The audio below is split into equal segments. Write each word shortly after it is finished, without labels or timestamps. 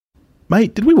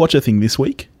Mate, did we watch a thing this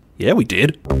week? Yeah, we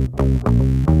did.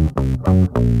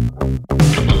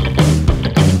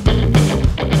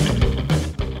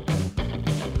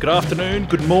 Good afternoon,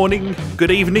 good morning,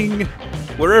 good evening,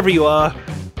 wherever you are.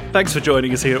 Thanks for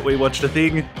joining us here at We Watched a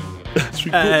Thing.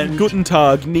 And Guten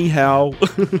Tag, ni hao.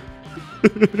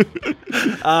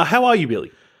 How are you,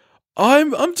 Billy?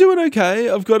 I'm doing okay.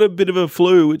 I've got a bit of a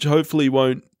flu, which hopefully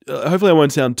I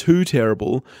won't sound too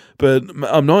terrible, but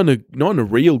I'm not in a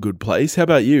real good place. How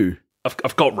about you?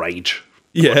 I've got rage.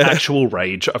 Yeah. I've got actual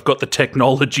rage. I've got the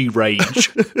technology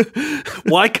rage.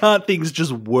 Why can't things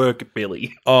just work,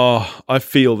 Billy? Oh, I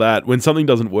feel that. When something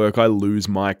doesn't work, I lose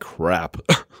my crap.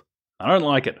 I don't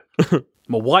like it.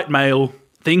 I'm a white male.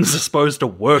 Things are supposed to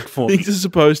work for me. Things are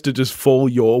supposed to just fall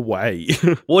your way.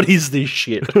 What is this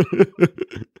shit?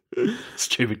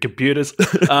 Stupid computers.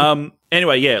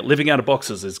 Anyway, yeah, living out of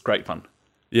boxes is great fun.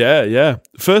 Yeah.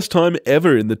 First time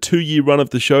ever in the 2-year run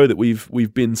of the show that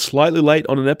we've been slightly late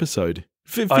on an episode.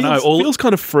 Feels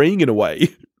kind of freeing in a way.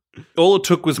 All it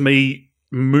took was me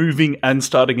moving and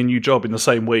starting a new job in the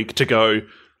same week to go,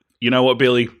 you know what,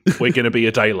 Billy? We're going to be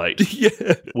a day late.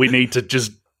 Yeah. We need to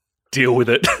just deal with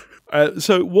it.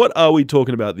 So what are we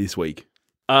talking about this week?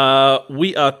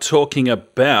 We are talking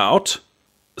about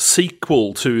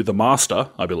sequel to The Master,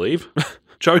 I believe.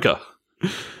 Joker.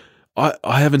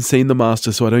 I haven't seen The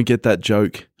Master, so I don't get that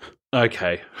joke.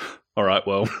 Okay. All right,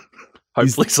 well,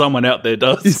 hopefully someone out there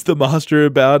does. Is The Master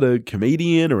about a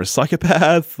comedian or a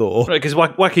psychopath? Or because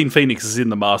Joaquin Phoenix is in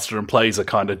The Master and plays a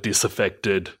kind of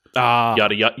disaffected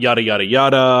yada, yada, yada,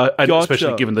 yada, and Gotcha.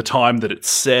 especially given the time that it's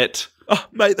set. Oh,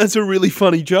 mate, that's a really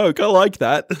funny joke. I like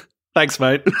that. Thanks,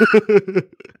 mate.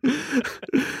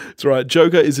 That's right.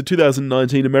 Joker is a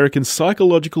 2019 American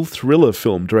psychological thriller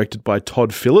film directed by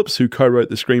Todd Phillips, who co-wrote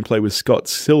the screenplay with Scott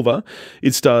Silver.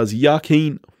 It stars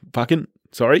Joaquin...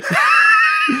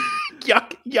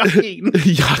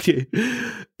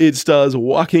 It stars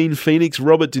Joaquin Phoenix,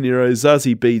 Robert De Niro,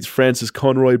 Zazie Beetz, Francis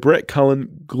Conroy, Brett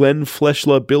Cullen, Glenn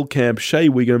Fleshler, Bill Camp, Shea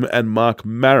Wiggum, and Mark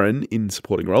Maron in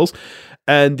supporting roles.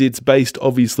 And it's based,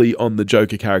 obviously, on the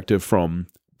Joker character from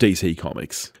DC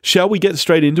Comics. Shall we get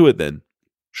straight into it then?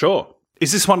 Sure.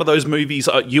 Is this one of those movies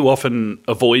you often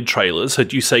avoid trailers?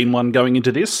 Had you seen one going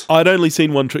into this? I'd only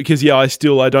seen one because,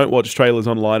 I don't watch trailers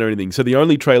online or anything. So the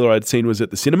only trailer I'd seen was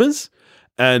at the cinemas,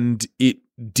 and it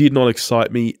did not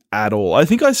excite me at all. I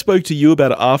think I spoke to you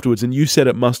about it afterwards, and you said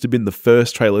it must have been the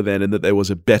first trailer then and that there was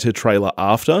a better trailer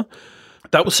after.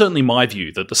 That was certainly my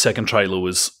view, that the second trailer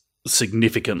was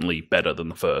significantly better than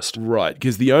the first. Right,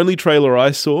 because the only trailer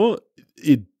I saw,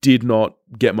 it did not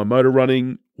get my motor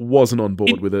running, wasn't on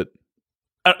board with it.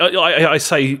 I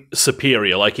say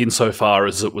superior, like insofar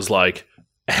as it was like,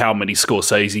 how many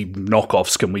Scorsese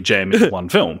knockoffs can we jam into one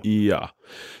film? Yeah.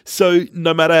 So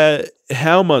no matter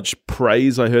how much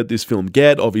praise I heard this film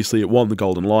get, obviously it won the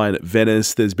Golden Lion at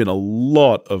Venice. There's been a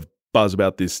lot of buzz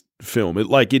about this film.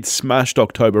 It smashed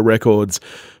October records,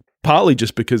 partly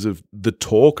just because of the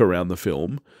talk around the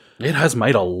film. It has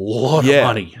made a lot of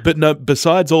money. But no,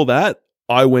 besides all that,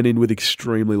 I went in with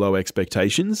extremely low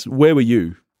expectations. Where were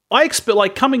you? I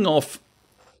expect, coming off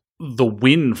the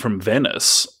win from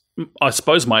Venice, I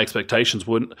suppose my expectations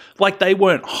weren't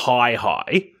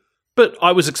high, but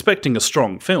I was expecting a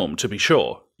strong film, to be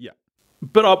sure. Yeah.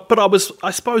 But I was,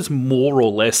 I suppose, more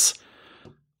or less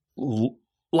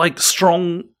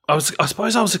strong. I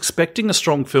suppose I was expecting a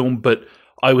strong film, but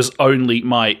I was only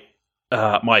my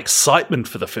excitement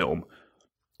for the film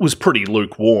was pretty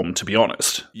lukewarm, to be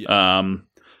honest. Yeah.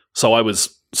 So I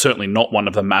was certainly not one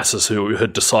of the masses who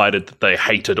had decided that they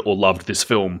hated or loved this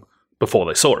film before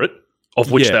they saw it, of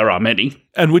which there are many.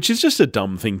 And which is just a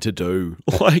dumb thing to do.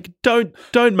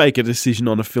 Don't make a decision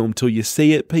on a film till you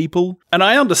see it, people. And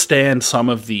I understand some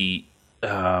of the...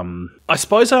 I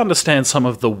suppose I understand some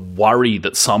of the worry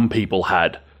that some people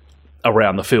had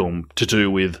around the film to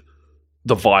do with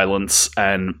the violence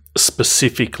and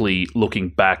specifically looking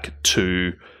back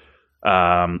to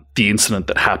the incident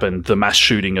that happened, the mass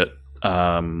shooting at,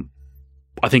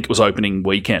 I think it was opening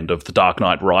weekend of The Dark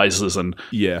Knight Rises, and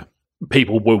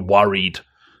people were worried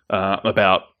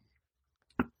about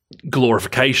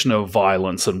glorification of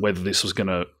violence and whether this was going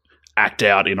to act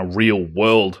out in a real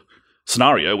world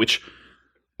scenario, which,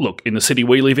 look, in the city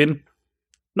we live in,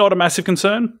 not a massive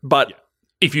concern, but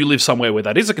if you live somewhere where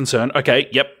that is a concern, okay,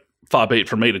 yep, far be it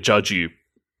from me to judge you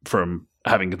from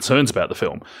having concerns about the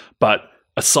film. But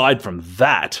aside from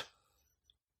that,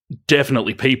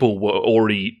 definitely people were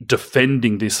already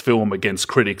defending this film against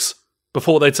critics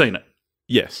before they'd seen it.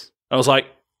 Yes. I was like,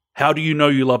 how do you know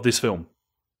you love this film?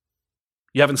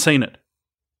 You haven't seen it.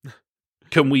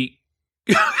 Can we...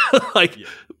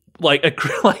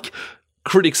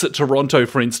 critics at Toronto,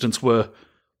 for instance, were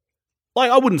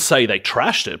like, I wouldn't say they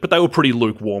trashed it, but they were pretty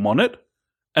lukewarm on it.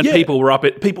 And people were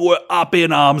up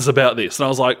in arms about this. And I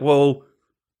was like, well,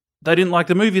 they didn't like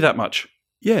the movie that much.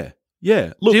 Yeah.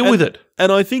 Look, deal with it.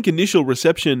 And I think initial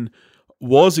reception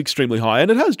was extremely high,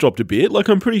 and it has dropped a bit. Like,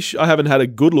 I'm pretty sure, I haven't had a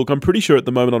good look. I'm pretty sure at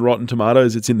the moment on Rotten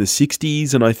Tomatoes it's in the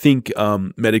 60s, and I think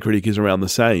Metacritic is around the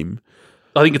same.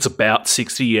 I think it's about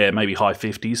 60, maybe high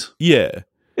 50s. Yeah.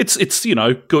 It's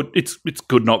good. It's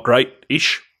good, not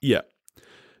great-ish. Yeah.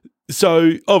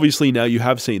 So, obviously, now you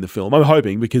have seen the film. I'm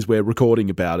hoping, because we're recording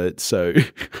about it. So,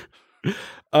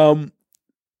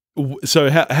 so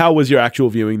how was your actual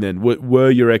viewing then? Were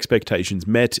your expectations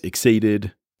met,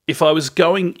 exceeded? If I was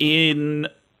going in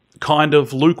kind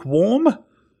of lukewarm,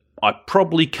 I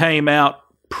probably came out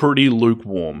pretty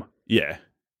lukewarm. Yeah.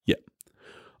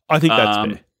 I think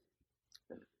that's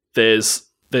fair.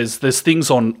 There's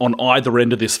things on either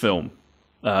end of this film.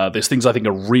 There's things I think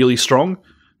are really strong.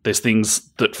 There's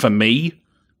things that, for me,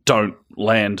 don't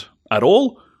land at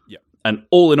all. Yeah. And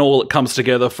all in all, it comes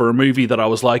together for a movie that I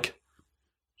was like,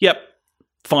 yep,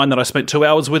 fine that I spent 2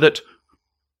 hours with it.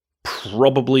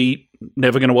 Probably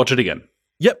never going to watch it again.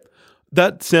 Yep.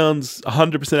 That sounds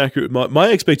 100% accurate.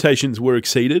 My expectations were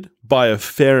exceeded by a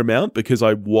fair amount because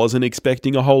I wasn't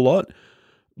expecting a whole lot.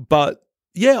 But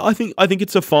yeah, I think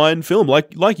it's a fine film.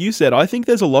 Like you said, I think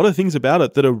there's a lot of things about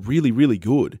it that are really, really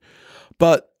good.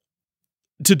 But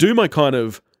to do my kind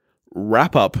of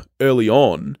wrap up early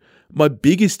on, my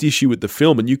biggest issue with the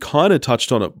film, and you kind of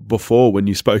touched on it before when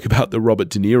you spoke about the Robert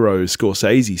De Niro,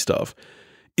 Scorsese stuff,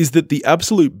 is that the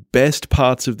absolute best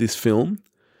parts of this film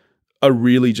are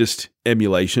really just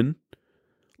emulation.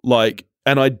 And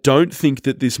I don't think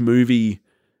that this movie,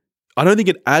 I don't think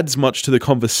it adds much to the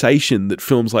conversation that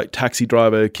films like Taxi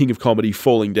Driver, King of Comedy,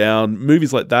 Falling Down,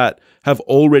 movies like that have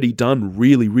already done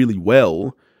really, really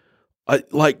well.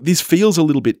 This feels a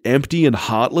little bit empty and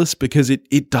heartless because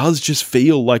it does just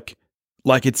feel like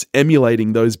it's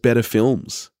emulating those better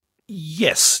films.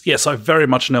 Yes, I very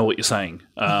much know what you're saying.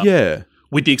 Yeah.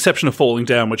 With the exception of Falling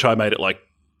Down, which I made it like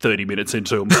 30 minutes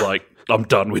into, and was like, I'm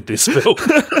done with this film.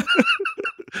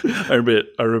 I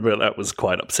remember that was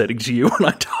quite upsetting to you when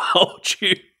I told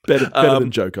you. Better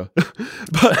than Joker.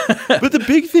 but the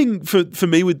big thing for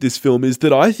me with this film is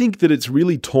that I think that it's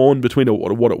really torn between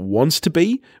what it wants to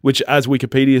be, which, as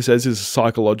Wikipedia says, is a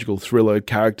psychological thriller,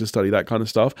 character study, that kind of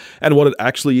stuff, and what it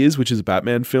actually is, which is a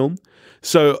Batman film.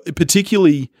 So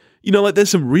particularly, there's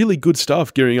some really good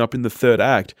stuff gearing up in the third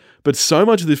act, but so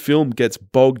much of the film gets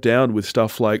bogged down with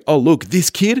stuff like, oh, look, this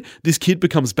kid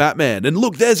becomes Batman, and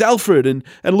look, there's Alfred, and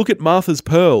look at Martha's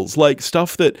pearls, like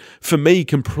stuff that, for me,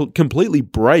 completely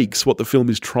breaks what the film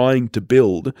is trying to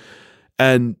build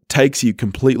and takes you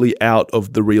completely out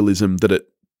of the realism that it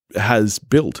has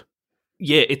built.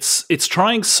 Yeah, it's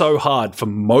trying so hard for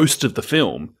most of the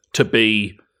film to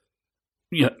be...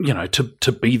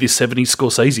 to be this 70s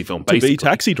Scorsese film, basically. To be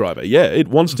Taxi Driver, yeah. It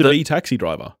wants to be Taxi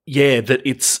Driver. Yeah, that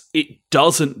it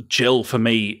doesn't gel for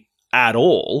me at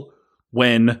all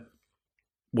when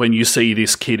you see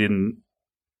this kid in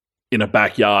a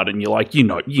backyard and you're like, you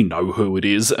know who it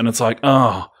is, and it's like,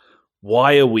 oh,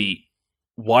 why are we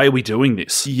doing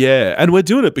this? Yeah, and we're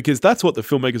doing it because that's what the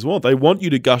filmmakers want. They want you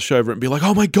to gush over it and be like,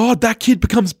 oh my God, that kid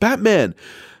becomes Batman.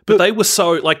 But they were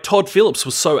so, like, Todd Phillips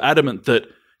was so adamant that,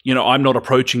 I'm not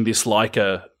approaching this like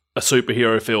a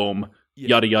superhero film,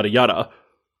 yada, yada, yada.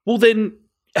 Well, then,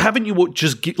 haven't you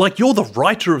just... you're the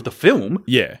writer of the film.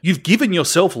 Yeah. You've given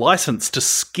yourself license to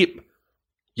skip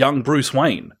young Bruce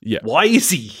Wayne. Yeah. Why is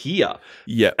he here?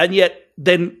 Yeah. And yet,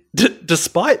 then,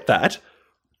 despite that,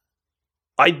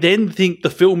 I then think the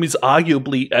film is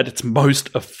arguably at its most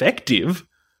effective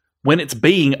when it's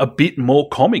being a bit more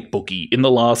comic booky in the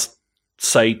last,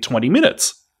 say, 20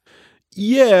 minutes.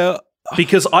 Yeah.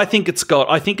 Because I think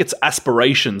it's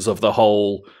aspirations of the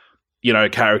whole,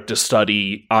 character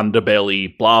study,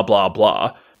 underbelly, blah, blah,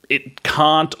 blah. It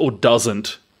can't or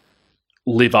doesn't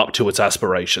live up to its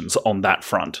aspirations on that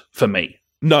front for me.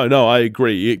 No, I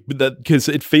agree. Because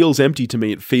it feels empty to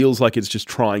me. It feels like it's just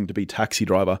trying to be Taxi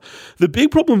Driver. The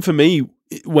big problem for me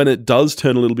when it does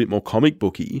turn a little bit more comic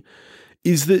booky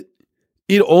is that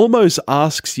it almost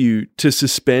asks you to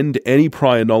suspend any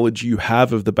prior knowledge you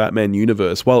have of the Batman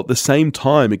universe while at the same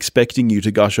time expecting you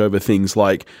to gush over things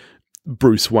like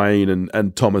Bruce Wayne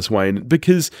and Thomas Wayne,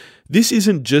 because this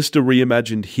isn't just a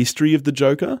reimagined history of the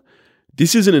Joker.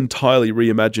 This is an entirely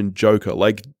reimagined Joker.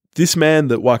 Like, this man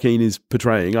that Joaquin is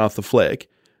portraying, Arthur Fleck,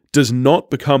 does not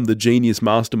become the genius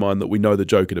mastermind that we know the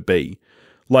Joker to be.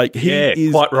 Like, he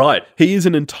is quite right. He is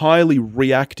an entirely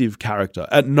reactive character.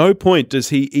 At no point does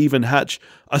he even hatch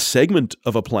a segment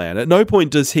of a plan. At no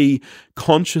point does he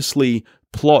consciously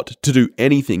plot to do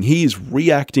anything. He is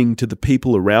reacting to the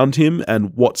people around him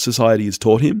and what society has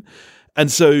taught him. And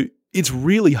so it's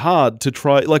really hard to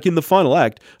try, like in the final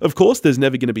act, of course there's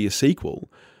never going to be a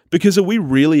sequel, because are we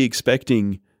really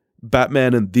expecting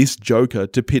Batman and this Joker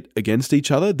to pit against each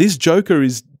other? This Joker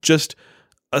is just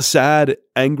a sad,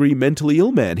 angry, mentally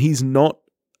ill man. He's not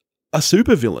a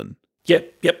supervillain.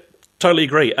 Yep, totally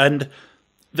agree. And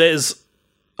there's,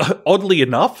 oddly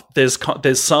enough, there's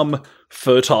some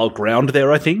fertile ground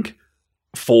there, I think,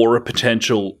 for a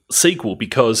potential sequel,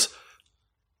 because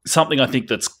something I think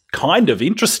that's kind of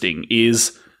interesting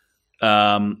is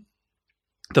the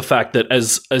fact that,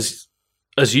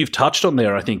 as you've touched on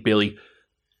there, I think, Billy,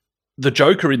 the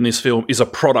Joker in this film is a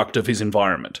product of his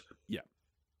environment. Yeah.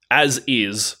 As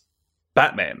is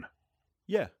Batman.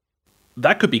 Yeah.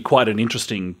 That could be quite an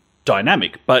interesting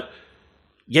dynamic. But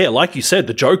yeah, like you said,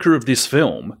 the Joker of this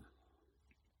film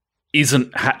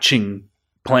isn't hatching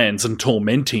plans and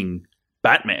tormenting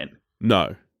Batman.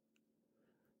 No.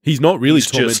 He's not really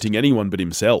tormenting anyone but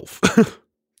himself.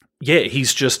 Yeah,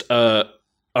 he's just a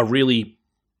really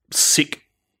sick,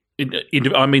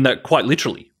 I mean that quite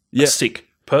literally, a sick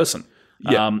person.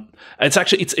 Yeah.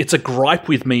 It's a gripe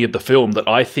with me of the film that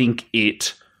I think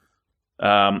it,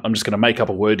 I'm just going to make up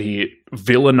a word here,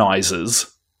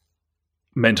 villainizes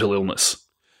mental illness.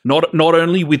 Not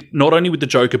only with the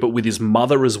Joker, but with his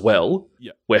mother as well,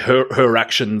 where her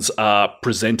actions are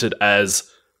presented as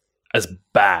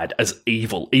bad, as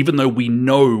evil, even though we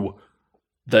know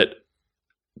that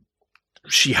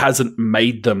she hasn't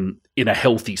made them in a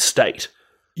healthy state.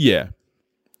 Yeah.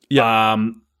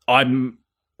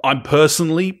 I'm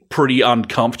personally pretty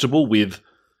uncomfortable with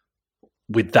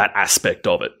that aspect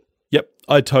of it. Yep,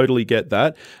 I totally get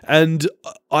that. And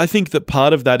I think that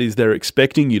part of that is they're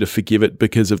expecting you to forgive it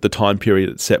because of the time period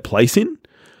it's set place in.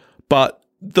 But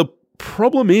the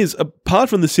problem is, apart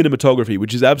from the cinematography,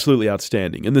 which is absolutely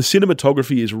outstanding, and the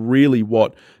cinematography is really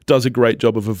what does a great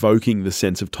job of evoking the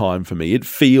sense of time for me. It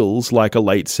feels like a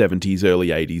late 70s, early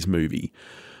 80s movie.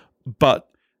 But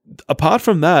apart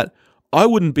from that, I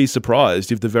wouldn't be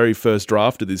surprised if the very first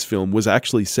draft of this film was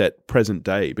actually set present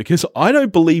day, because I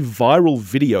don't believe viral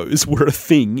videos were a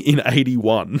thing in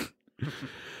 81.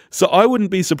 So I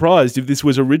wouldn't be surprised if this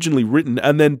was originally written,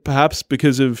 and then perhaps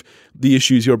because of the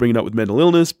issues you're bringing up with mental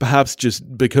illness, perhaps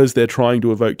just because they're trying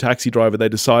to evoke Taxi Driver, they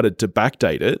decided to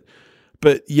backdate it.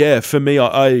 But yeah, for me,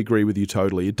 I agree with you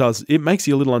totally. It makes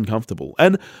you a little uncomfortable.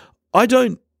 And I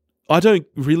don't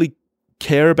really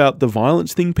care about the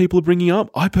violence thing people are bringing up.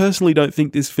 I personally don't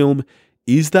think this film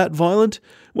is that violent.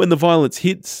 When the violence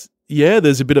hits, yeah,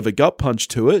 there's a bit of a gut punch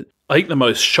to it. I think the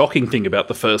most shocking thing about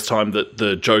the first time that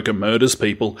the Joker murders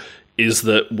people is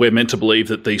that we're meant to believe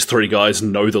that these three guys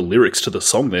know the lyrics to the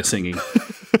song they're singing.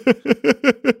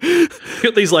 You've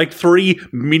got these like three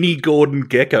mini Gordon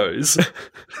Geckos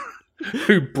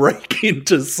who break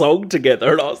into song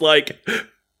together, and I was like,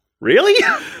 really?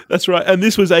 That's right. And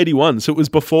this was 81, so it was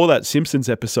before that Simpsons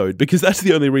episode, because that's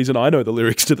the only reason I know the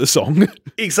lyrics to the song.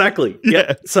 Exactly.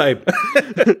 Yeah, same.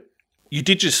 You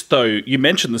did just, though, you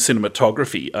mentioned the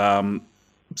cinematography.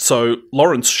 So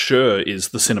Lawrence Sher is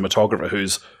the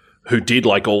cinematographer who did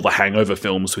like all the Hangover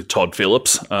films with Todd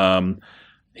Phillips.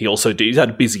 He also he's had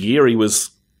a busy year. He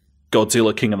was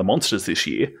Godzilla King of the Monsters this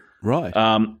year. Right.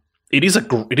 It is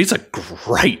a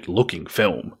great looking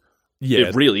film. Yeah.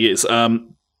 It really is.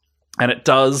 And it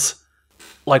does,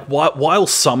 like, while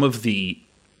some of the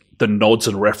nods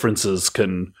and references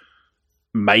can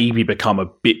maybe become a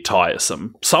bit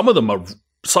tiresome, some of them are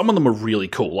really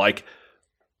cool. Like,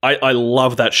 I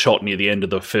love that shot near the end of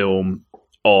the film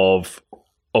of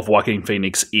Joaquin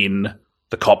Phoenix in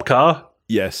the cop car.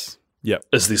 Yes. Yep.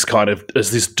 As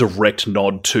this direct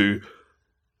nod to,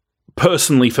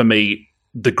 personally for me,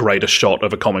 the greatest shot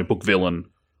of a comic book villain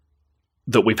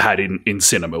that we've had in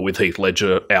cinema, with Heath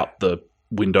Ledger out the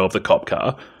window of the cop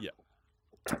car. Yeah.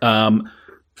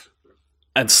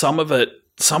 And some of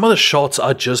the shots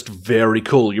are just very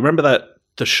cool. You remember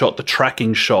the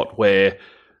tracking shot where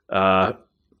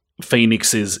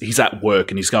Phoenix he's at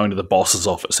work and he's going to the boss's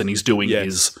office and he's doing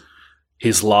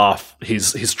his laugh,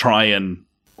 his try and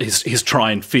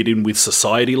fit in with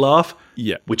society laugh.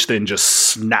 Yeah. Which then just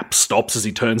snap stops as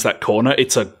he turns that corner.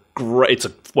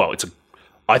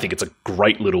 I think it's a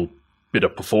great little bit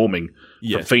of performing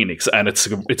from Phoenix, and it's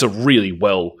a really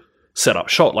well set up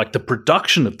shot. Like, the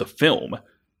production of the film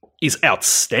is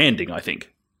outstanding, I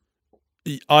think.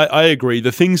 I agree.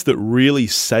 The things that really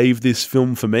save this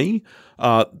film for me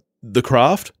are the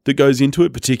craft that goes into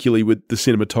it, particularly with the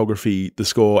cinematography, the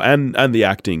score, and the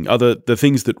acting, are the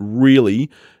things that really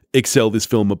excel this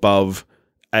film above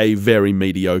a very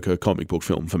mediocre comic book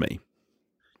film for me.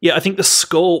 Yeah, I think the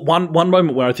score, one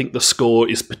moment where I think the score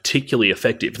is particularly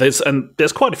effective, there's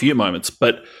quite a few moments,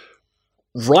 but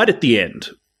right at the end,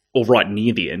 or right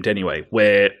near the end anyway,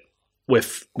 where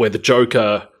the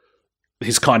Joker,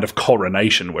 his kind of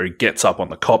coronation, where he gets up on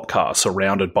the cop car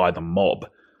surrounded by the mob.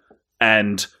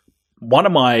 And one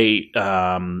of my,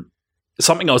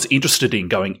 something I was interested in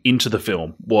going into the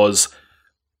film was,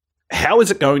 how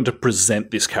is it going to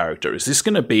present this character? Is this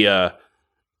going to be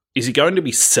is he going to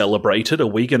be celebrated? Are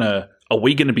we going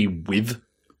to be with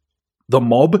the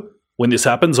mob when this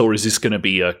happens? Or is this going to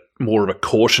be more of a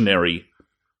cautionary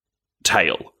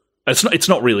tale? It's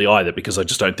not really either, because I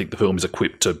just don't think the film is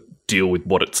equipped to deal with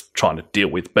what it's trying to deal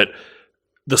with. But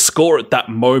the score at that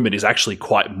moment is actually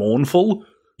quite mournful,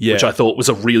 which I thought was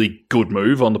a really good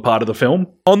move on the part of the film.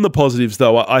 On the positives,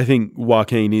 though, I think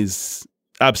Joaquin is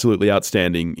absolutely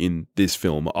outstanding in this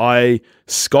film. I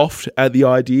scoffed at the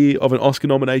idea of an Oscar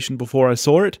nomination before I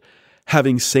saw it.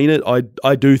 Having seen it,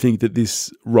 I do think that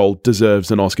this role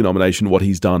deserves an Oscar nomination. What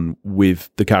he's done with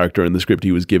the character and the script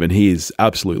he was given, he is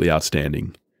absolutely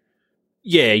outstanding.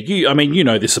 Yeah, you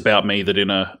know this about me, that in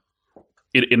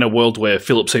a world where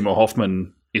Philip Seymour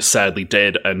Hoffman is sadly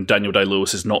dead and Daniel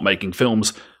Day-Lewis is not making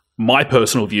films, my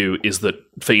personal view is that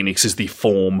Phoenix is the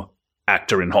form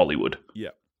actor in Hollywood. Yeah.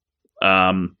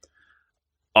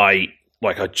 I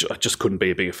just couldn't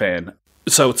be a bigger fan.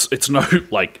 So it's no,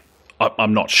 like,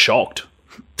 I'm not shocked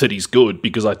that he's good,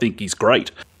 because I think he's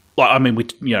great. Like, I mean, we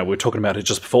were talking about it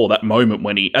just before, that moment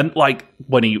when he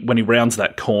rounds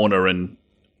that corner and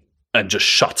just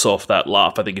shuts off that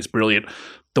laugh, I think is brilliant.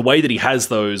 The way that he has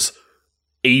those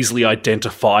easily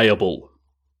identifiable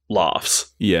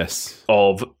laughs. Yes.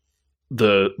 Of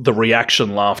the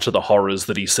reaction laugh to the horrors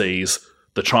that he sees,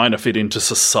 the trying to fit into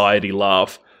society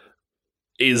laugh,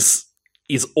 is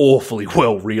awfully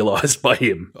well realised by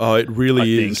him. Oh, it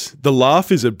really is. The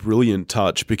laugh is a brilliant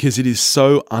touch, because it is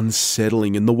so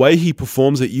unsettling, and the way he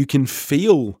performs it, you can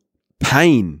feel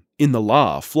pain in the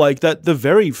laugh. Like that, the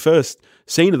very first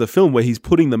scene of the film where he's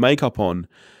putting the makeup on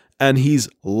and he's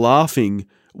laughing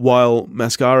while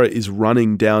mascara is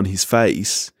running down his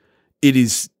face.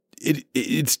 It's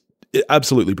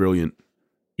absolutely brilliant.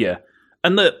 Yeah.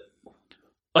 And it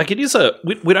is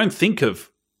we don't think of,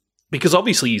 because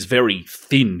obviously he's very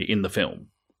thin in the film.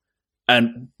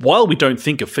 And while we don't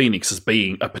think of Phoenix as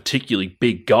being a particularly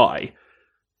big guy,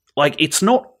 like, it's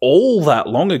not all that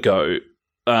long ago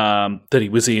that he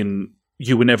was in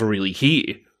You Were Never Really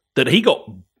Here that he got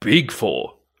big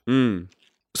for. Mm.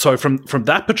 So from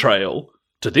that portrayal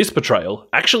to this portrayal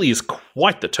actually is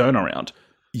quite the turnaround.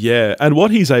 Yeah, and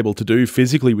what he's able to do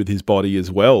physically with his body as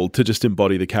well to just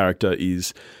embody the character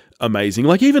is amazing.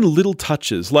 Like, even little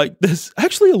touches. Like, there's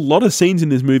actually a lot of scenes in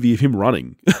this movie of him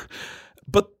running.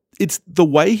 But it's the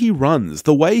way he runs,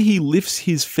 the way he lifts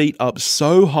his feet up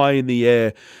so high in the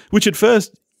air, which at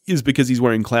first is because he's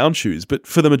wearing clown shoes, but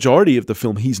for the majority of the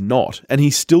film, he's not. And he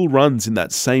still runs in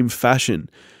that same fashion,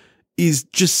 is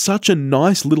just such a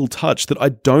nice little touch that I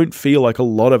don't feel like a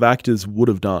lot of actors would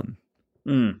have done.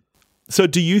 Mm. So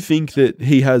do you think that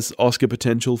he has Oscar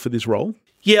potential for this role?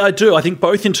 Yeah, I do. I think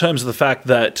both in terms of the fact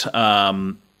that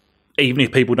even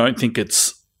if people don't think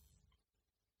it's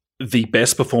the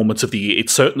best performance of the year,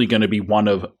 it's certainly going to be one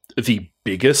of the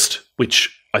biggest,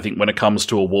 which I think when it comes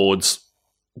to awards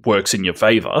works in your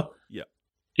favour. Yeah.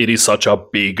 It is such a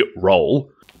big role.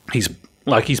 He's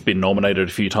been nominated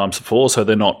a few times before, so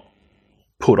they're not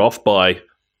put off by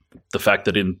the fact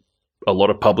that in a lot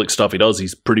of public stuff he does,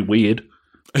 he's pretty weird.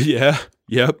 Yeah.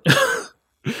 Yep.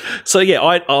 So yeah,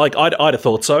 I'd have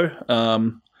thought so.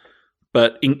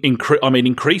 But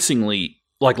increasingly,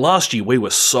 like last year, we were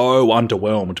so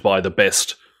underwhelmed by the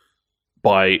best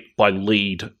by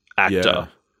lead actor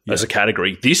as a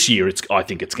category. This year, I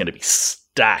think it's going to be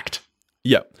stacked.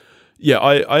 Yeah. Yeah,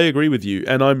 I agree with you.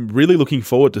 And I'm really looking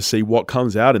forward to see what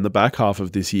comes out in the back half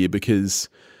of this year, because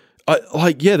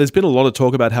there's been a lot of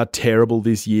talk about how terrible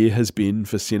this year has been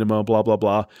for cinema, blah, blah,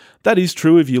 blah. That is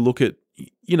true if you look at,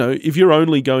 if you're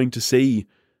only going to see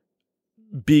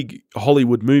big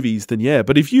Hollywood movies, then yeah.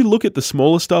 But if you look at the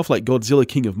smaller stuff like Godzilla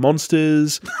King of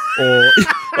Monsters, or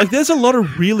like there's a lot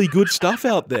of really good stuff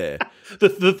out there.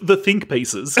 The think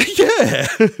pieces. Yeah.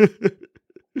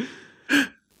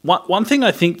 One thing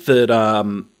I think that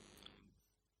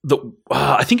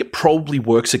I think it probably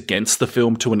works against the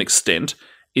film to an extent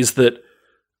is that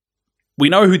we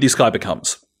know who this guy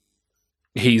becomes.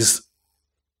 He's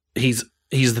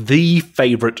the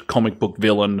favorite comic book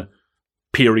villain,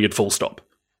 period, full stop.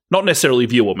 Not necessarily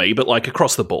you or me, but like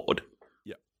across the board.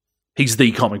 Yeah. He's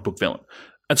the comic book villain.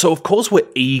 And so, of course, we're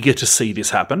eager to see this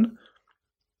happen.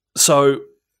 So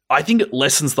I think it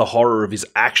lessens the horror of his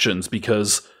actions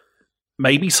because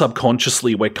maybe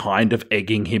subconsciously we're kind of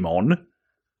egging him on.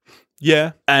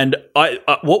 Yeah. And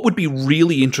what would be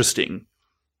really interesting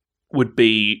would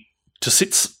be to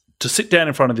sit down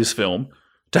in front of this film,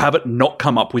 to have it not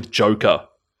come up with Joker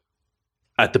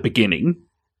at the beginning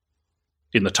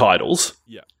in the titles.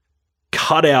 Yeah.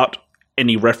 Cut out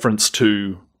any reference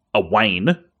to a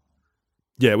Wayne.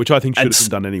 Yeah, which I think should have been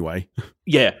done anyway.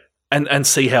 Yeah, and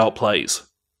see how it plays.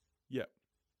 Yeah.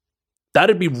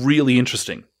 That'd be really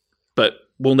interesting, but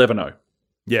we'll never know.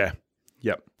 Yeah.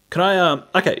 Yep. Can I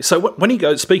okay, so when he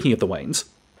goes, speaking of the Waynes,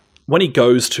 when he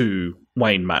goes to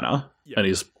Wayne Manor and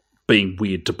is being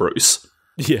weird to Bruce,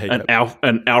 and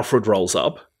Alfred rolls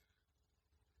up.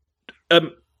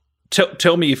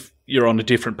 Tell me if you're on a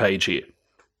different page here.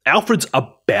 Alfred's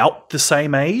about the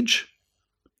same age.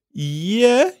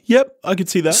 Yeah. Yep. I could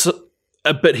see that. So,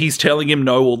 but he's telling him,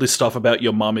 no, all this stuff about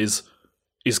your mum is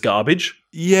garbage.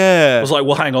 Yeah. I was like,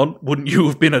 well, hang on. Wouldn't you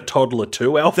have been a toddler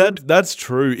too, Alfred? That's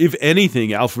true. If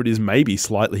anything, Alfred is maybe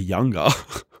slightly younger.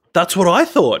 That's what I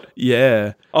thought.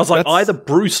 Yeah. I was like, either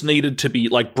Bruce needed to be,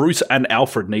 like, Bruce and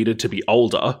Alfred needed to be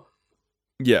older.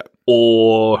 Yeah.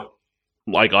 Or,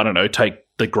 like, I don't know, take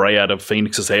the grey out of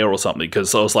Phoenix's hair or something,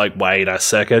 because I was like, wait a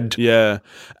second. Yeah.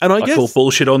 And I guess call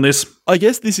bullshit on this. I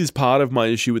guess this is part of my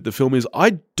issue with the film is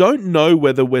I don't know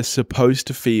whether we're supposed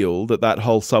to feel that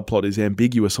whole subplot is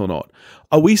ambiguous or not.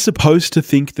 Are we supposed to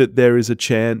think that there is a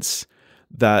chance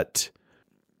that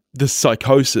the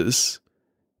psychosis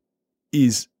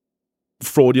is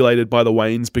fraudulated by the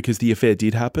Waynes because the affair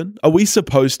did happen? Are we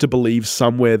supposed to believe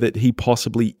somewhere that he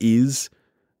possibly is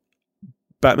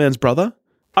Batman's brother?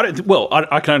 I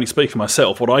can only speak for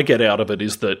myself. What I get out of it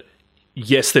is that,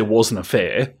 yes, there was an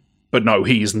affair, but no,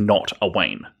 he is not a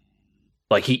Wayne.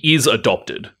 Like, he is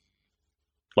adopted.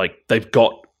 Like, they've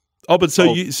got... Oh, but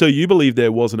so you believe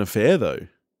there was an affair, though?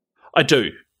 I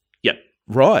do. Yep.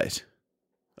 Right.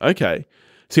 Okay.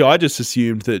 See, I just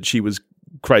assumed that she was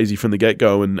crazy from the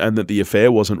get-go and that the affair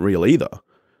wasn't real either.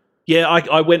 Yeah,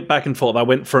 I went back and forth. I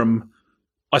went from...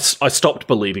 I stopped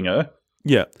believing her.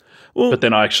 Yeah. Well, but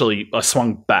then I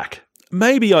swung back.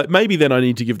 Maybe then I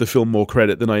need to give the film more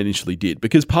credit than I initially did,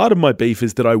 because part of my beef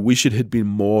is that I wish it had been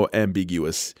more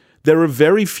ambiguous. There are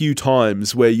very few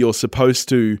times where you're supposed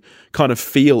to kind of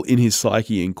feel in his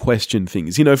psyche and question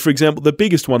things. You know, for example, the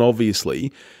biggest one,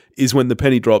 obviously, is when the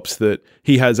penny drops that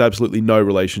he has absolutely no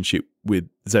relationship with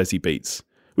Zazie Beetz.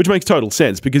 Which makes total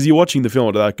sense, because you're watching the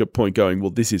film at that point going,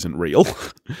 well, this isn't real.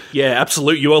 Yeah,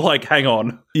 absolutely. You are like, hang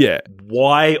on. Yeah.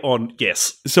 Why on...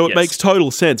 Yes. So it makes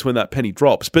total sense when that penny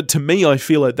drops. But to me, I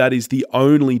feel like that is the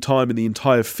only time in the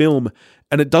entire film,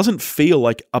 and it doesn't feel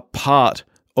like a part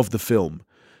of the film.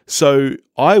 So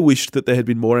I wished that there had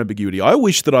been more ambiguity. I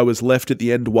wish that I was left at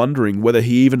the end wondering whether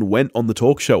he even went on the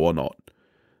talk show or not.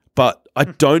 But I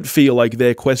don't feel like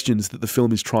they're questions that the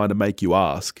film is trying to make you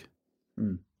ask.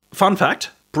 Fun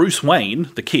fact, Bruce Wayne,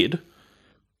 the kid,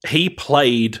 he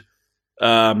played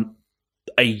a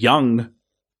young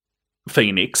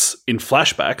Phoenix in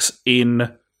flashbacks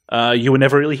in You Were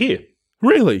Never Really Here.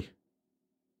 Really?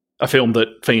 A film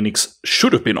that Phoenix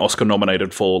should have been Oscar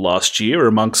nominated for last year,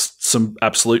 amongst some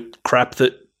absolute crap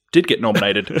that did get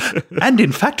nominated, and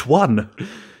in fact won.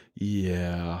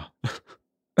 Yeah.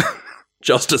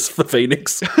 Justice for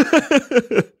Phoenix.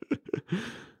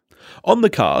 On the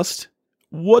cast,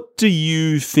 what do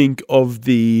you think of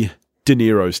the De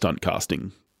Niro stunt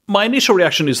casting? My initial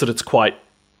reaction is that it's quite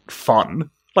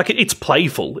fun. Like, it's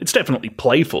playful. It's definitely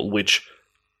playful, which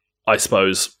I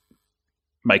suppose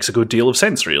makes a good deal of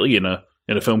sense, really, in a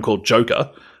film called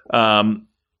Joker. I'm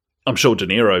sure De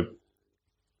Niro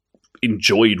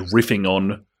enjoyed riffing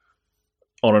on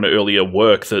an earlier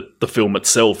work that the film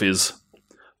itself is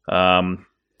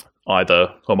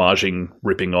either homaging,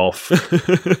 ripping off,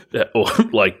 or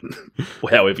like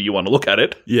however you want to look at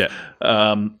it. Yeah.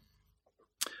 And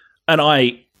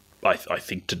I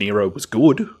think De Niro was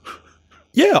good.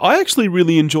 Yeah, I actually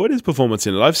really enjoyed his performance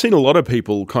in it. I've seen a lot of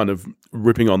people kind of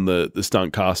ripping on the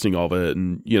stunt casting of it,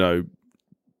 and, you know,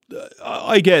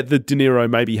 I get that De Niro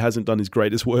maybe hasn't done his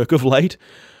greatest work of late,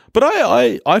 but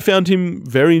I found him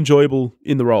very enjoyable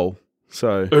in the role.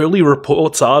 So early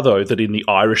reports are, though, that in The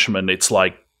Irishman, it's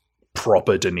like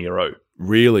proper De Niro.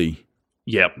 Really?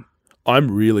 Yep.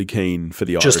 I'm really keen for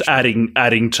The Irishman. Just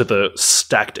adding to the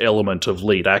stacked element of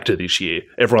lead actor this year.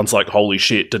 Everyone's like, holy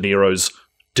shit, De Niro's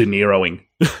De Niroing.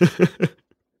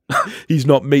 He's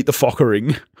not Meet the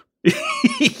Fockering.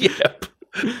 Yep.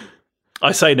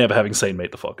 I say never having seen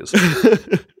Meet the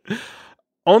Fockers.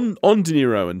 on De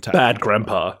Niro and Taxi Bad Driver.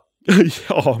 grandpa.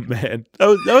 Oh man, that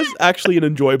was actually an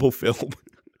enjoyable film.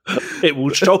 It will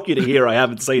shock you to hear I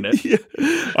haven't seen it. Yeah.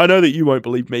 I know that you won't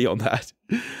believe me on that.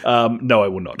 No, I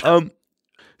will not.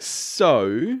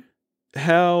 So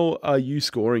how are you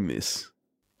scoring this?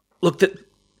 Look,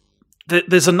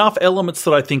 there's enough elements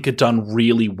that I think are done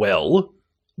really well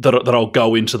that I'll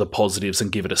go into the positives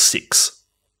and give it a 6.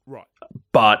 Right.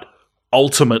 But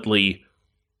ultimately,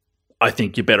 I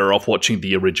think you're better off watching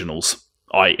the originals,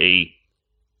 i.e.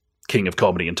 King of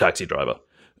Comedy and Taxi Driver.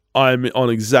 I'm on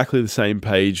exactly the same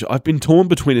page. I've been torn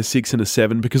between a 6 and a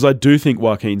 7 because I do think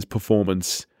Joaquin's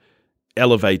performance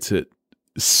elevates it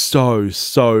so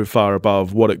far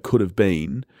above what it could have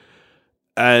been.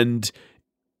 And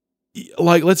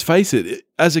like, let's face it,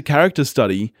 as a character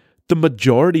study, the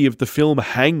majority of the film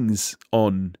hangs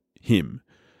on him.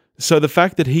 So the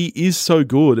fact that he is so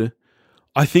good,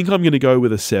 I think I'm going to go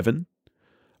with a 7.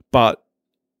 But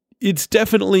it's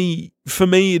definitely, for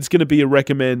me, it's going to be a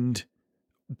recommend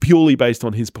purely based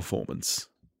on his performance.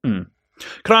 Can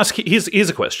I ask, here's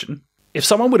a question. If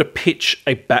someone were to pitch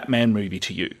a Batman movie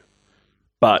to you,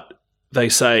 but they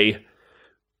say,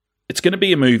 it's going to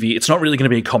be a movie, it's not really going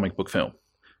to be a comic book film.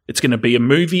 It's going to be a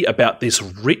movie about this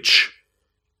rich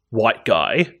white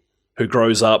guy who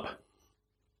grows up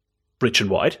rich and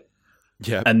white.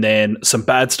 Yeah. And then some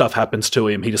bad stuff happens to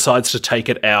him. He decides to take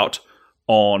it out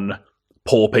on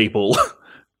poor people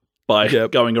by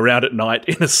going around at night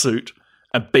in a suit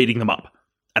and beating them up.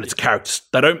 And it's a character.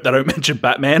 They don't mention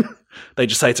Batman. They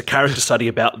just say it's a character study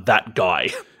about that guy.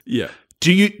 Yeah.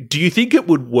 Do you think it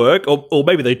would work? Or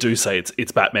maybe they do say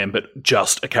it's Batman, but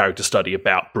just a character study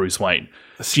about Bruce Wayne.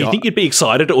 Do you think you'd be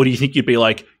excited, or do you think you'd be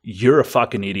like, you're a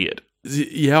fucking idiot?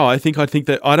 Yeah, I think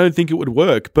that I don't think it would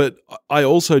work, but I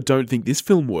also don't think this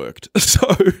film worked. So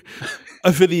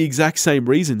for the exact same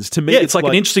reasons. To me, it's like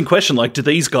an interesting question. Like, do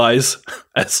these guys,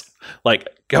 as like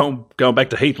going back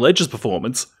to Heath Ledger's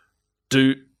performance,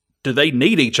 do they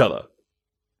need each other?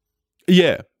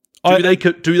 Yeah. Do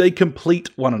they complete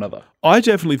one another? I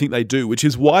definitely think they do, which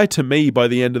is why, to me, by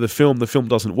the end of the film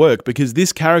doesn't work, because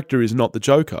this character is not the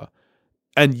Joker.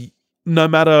 And no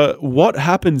matter what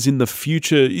happens in the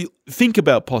future, think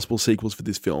about possible sequels for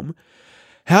this film.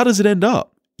 How does it end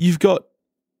up? You've got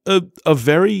a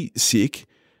very sick,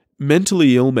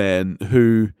 mentally ill man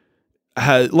who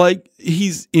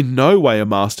he's in no way a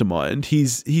mastermind.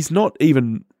 He's not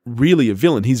even really a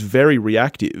villain. He's very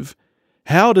reactive.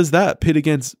 How does that pit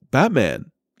against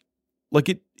Batman? Like,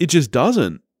 it just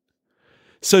doesn't.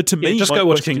 So to me, just go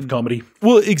watch King of Comedy.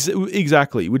 Well,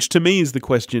 exactly. Which to me is the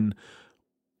question.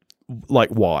 Like,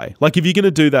 why? Like, if you're going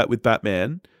to do that with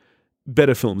Batman,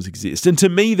 better films exist. And to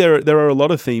me, there are a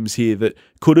lot of themes here that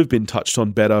could have been touched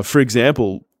on better. For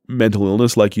example, mental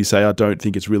illness, like you say, I don't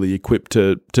think it's really equipped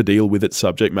to deal with its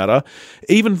subject matter.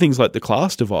 Even things like the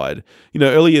class divide. You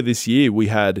know, earlier this year we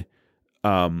had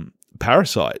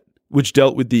Parasite, which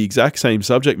dealt with the exact same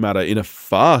subject matter in a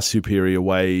far superior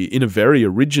way, in a very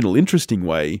original, interesting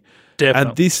way.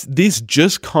 Definitely. And this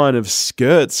just kind of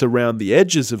skirts around the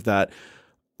edges of that.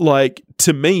 Like,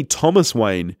 to me, Thomas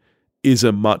Wayne is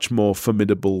a much more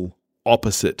formidable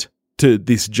opposite to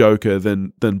this Joker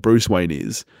than Bruce Wayne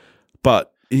is.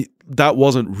 But that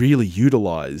wasn't really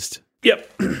utilized.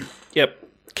 Yep. Yep.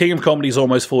 King of Comedy is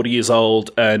almost 40 years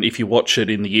old, and if you watch it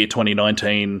in the year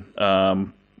 2019,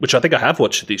 which I think I have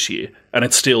watched it this year, and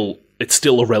it's still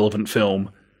a relevant film.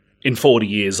 In 40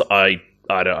 years, I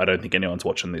don't think anyone's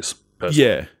watching this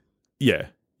personally.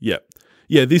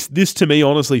 Yeah, this to me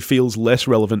honestly feels less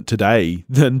relevant today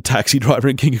than Taxi Driver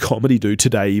and King of Comedy do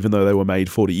today, even though they were made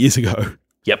 40 years ago.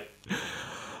 Yep.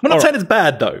 I'm not saying it's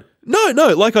bad, though. No,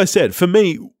 like I said, for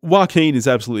me, Joaquin is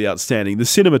absolutely outstanding. The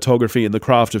cinematography and the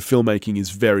craft of filmmaking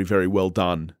is very, very well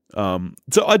done.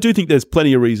 So I do think there's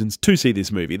plenty of reasons to see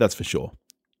this movie, that's for sure.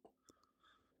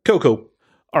 Cool.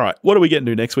 All right, what are we getting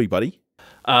to next week, buddy?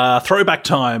 Throwback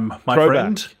time, my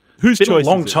friend. Whose choice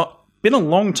is it? Been a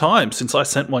long time since I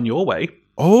sent one your way.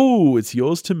 Oh, it's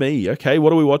yours to me. Okay,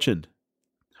 what are we watching?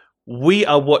 We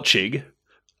are watching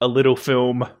a little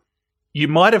film. You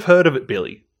might have heard of it,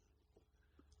 Billy.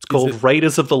 It's called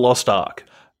Raiders of the Lost Ark.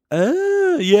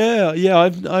 Yeah.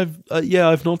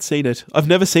 I've not seen it. I've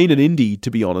never seen an indie,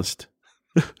 to be honest.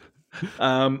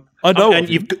 I know, and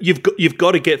you've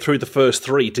got to get through the first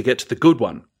 3 to get to the good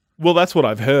one. Well, that's what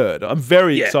I've heard. I'm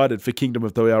very excited for Kingdom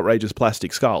of the Outrageous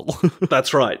Plastic Skull.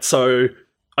 That's right. So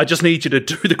I just need you to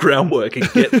do the groundwork and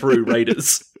get through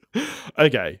Raiders.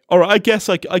 Okay. All right. I guess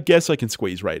I can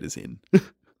squeeze Raiders in.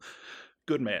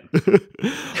 Good man.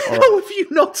 How have you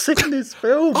not seen this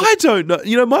film? I don't know.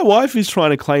 You know, my wife is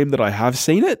trying to claim that I have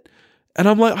seen it, And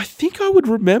I'm like, I think I would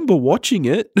remember watching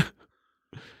it.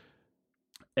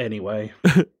 Anyway.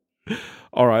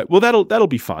 All right. Well, that'll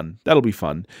be fun. That'll be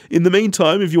fun. In the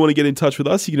meantime, if you want to get in touch with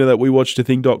us, you can do that at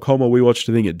wewatchedathing.com or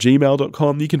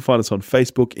wewatchedathing@gmail.com. You can find us on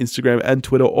Facebook, Instagram, and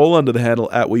Twitter, all under the handle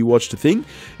 @wewatchedathing.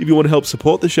 If you want to help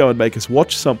support the show and make us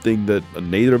watch something that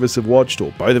neither of us have watched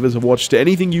or both of us have watched,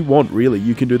 anything you want, really,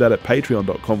 you can do that at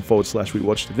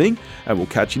patreon.com/wewatchedathing. And we'll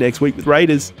catch you next week with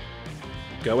Raiders.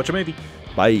 Go watch a movie.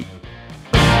 Bye.